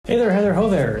Hey there, ho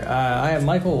there. I am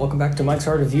Michael. Welcome back to Mike's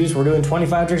Art Reviews. We're doing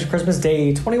 25 Drinks of Christmas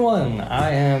Day 21. I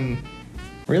am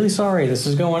really sorry this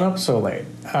is going up so late.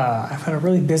 I've had a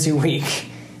really busy week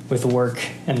with work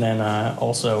and then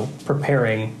also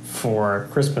preparing for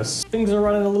Christmas. Things are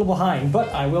running a little behind, but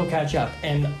I will catch up.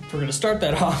 And we're going to start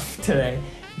that off today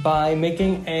by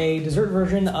making a dessert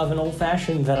version of an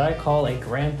old-fashioned that I call a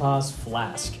Grandpa's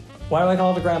Flask. Why do I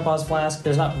call it a Grandpa's Flask?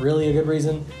 There's not really a good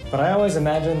reason, but I always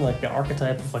imagine like the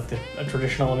archetype of like a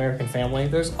traditional American family.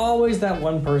 There's always that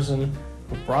one person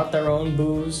who brought their own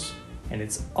booze, and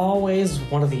it's always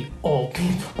one of the old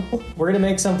people. We're gonna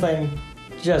make something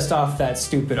just off that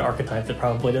stupid archetype that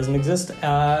probably doesn't exist,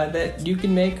 that you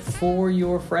can make for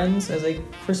your friends as a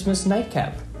Christmas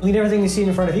nightcap. You need everything you see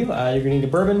in front of you. You're gonna need a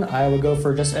bourbon. I would go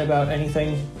for just about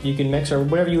anything you can mix, or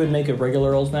whatever you would make a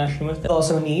regular old-fashioned with. You'll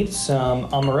also need some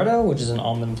Amaretto, which is an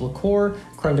almond liqueur,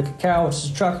 Creme De Cacao, which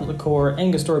is chocolate liqueur,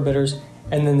 Angostura bitters,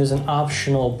 and then there's an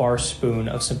optional Barspoon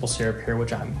of simple syrup here,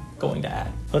 which I'm going to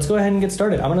add. Let's go ahead and get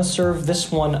started. I'm gonna serve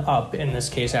this one up in this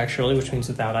case, actually, which means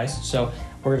without ice. So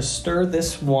we're gonna stir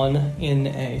this one in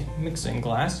a mixing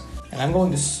glass, and I'm going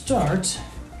to start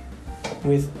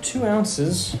with 2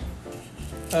 ounces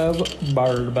of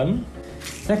bourbon.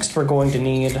 Next, we're going to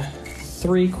need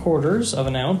 3/4 of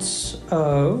an ounce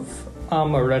of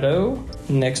amaretto.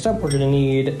 Next up, we're gonna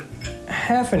need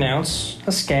half an ounce,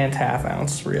 a scant half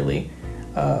ounce really,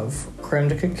 of creme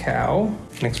de cacao.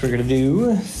 Next, we're gonna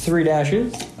do 3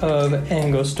 dashes of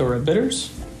Angostura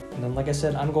bitters. And then, like I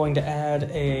said, I'm going to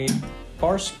add a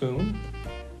bar spoon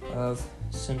of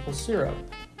simple syrup.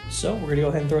 So we're gonna go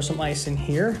ahead and throw some ice in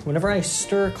here. Whenever I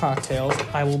stir cocktails,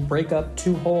 I will break up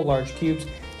 2 whole large cubes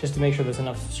just to make sure there's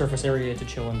enough surface area to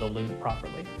chill and dilute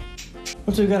properly.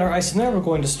 Once we've got our ice in there, we're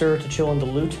going to stir to chill and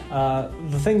dilute.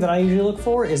 The thing that I usually look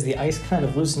for is the ice kind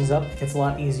of loosens up. It gets a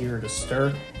lot easier to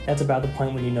stir. That's about the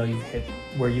point when you know you've hit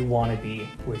where you want to be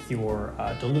with your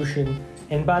dilution.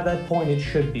 And by that point, it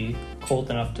should be cold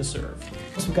enough to serve.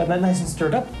 Once we've got that nice and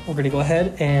stirred up, we're gonna go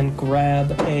ahead and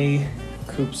grab a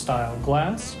coupe style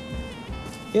glass.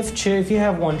 If you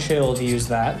have one chilled, use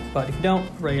that, but if you don't,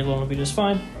 regular one will be just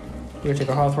fine. You're gonna take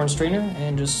a hawthorn strainer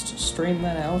and just strain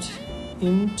that out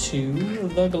into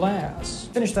the glass.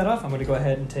 Finish that off, I'm gonna go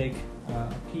ahead and take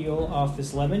a peel off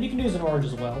this lemon. You can use an orange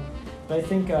as well, but I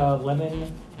think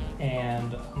lemon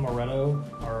and amaretto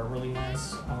are a really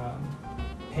nice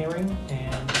pairing,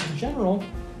 and in general,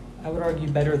 I would argue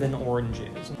better than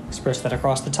oranges. Spread that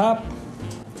across the top.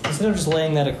 Instead of just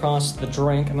laying that across the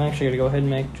drink, I'm actually gonna go ahead and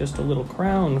make just a little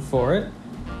crown for it.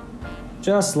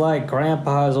 Just like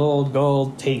Grandpa's old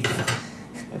gold teeth.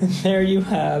 And there you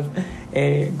have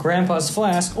a Grandpa's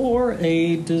Flask, or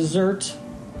a dessert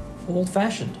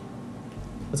old-fashioned.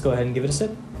 Let's go ahead and give it a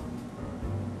sip.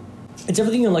 It's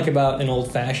everything you like about an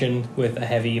old-fashioned with a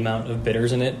heavy amount of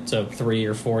bitters in it, so 3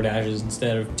 or 4 dashes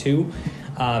instead of 2.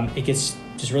 It gets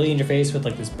just really in your face with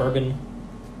like this bourbon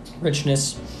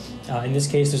richness. In this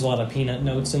case, there's a lot of peanut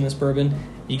notes in this bourbon.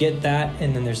 You get that,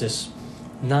 and then there's this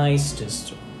nice,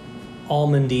 just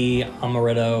almondy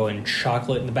amaretto and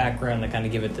chocolate in the background that kind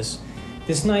of give it this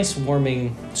nice,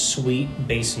 warming, sweet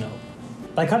base note.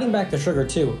 By cutting back the sugar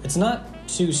too, it's not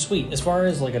too sweet. As far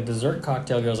as like a dessert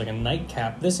cocktail goes, like a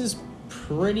nightcap, this is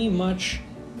pretty much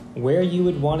where you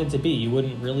would want it to be. You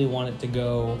wouldn't really want it to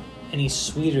go any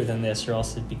sweeter than this, or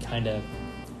else it'd be kind of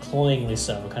cloyingly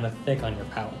so, kind of thick on your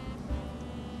palate.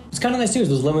 It's kind of nice too, is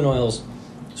those lemon oils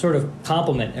sort of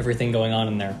complement everything going on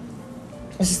in there.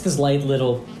 It's just this light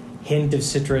little hint of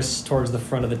citrus towards the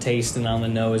front of the taste and on the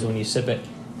nose when you sip it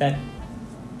that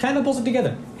kind of pulls it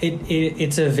together.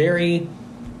 It's a very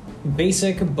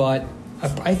basic but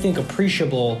I think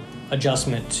appreciable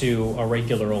adjustment to a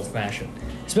regular old-fashioned,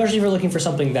 especially if you're looking for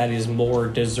something that is more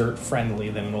dessert-friendly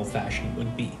than an old-fashioned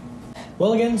would be.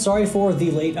 Well, again, sorry for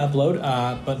the late upload,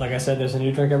 but like I said, there's a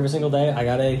new drink every single day. I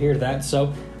gotta adhere to that.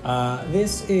 So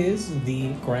this is the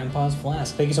Grandpa's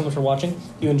Flask. Thank you so much for watching.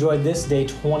 If you enjoyed this day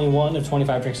 21 of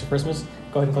 25 Drinks of Christmas,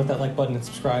 go ahead and click that like button and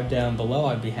subscribe down below.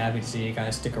 I'd be happy to see you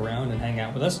guys stick around and hang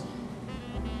out with us.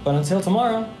 But until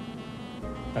tomorrow,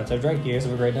 that's our drink. You guys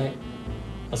have a great night.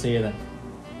 I'll see you then.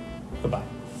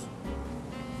 Bye-bye.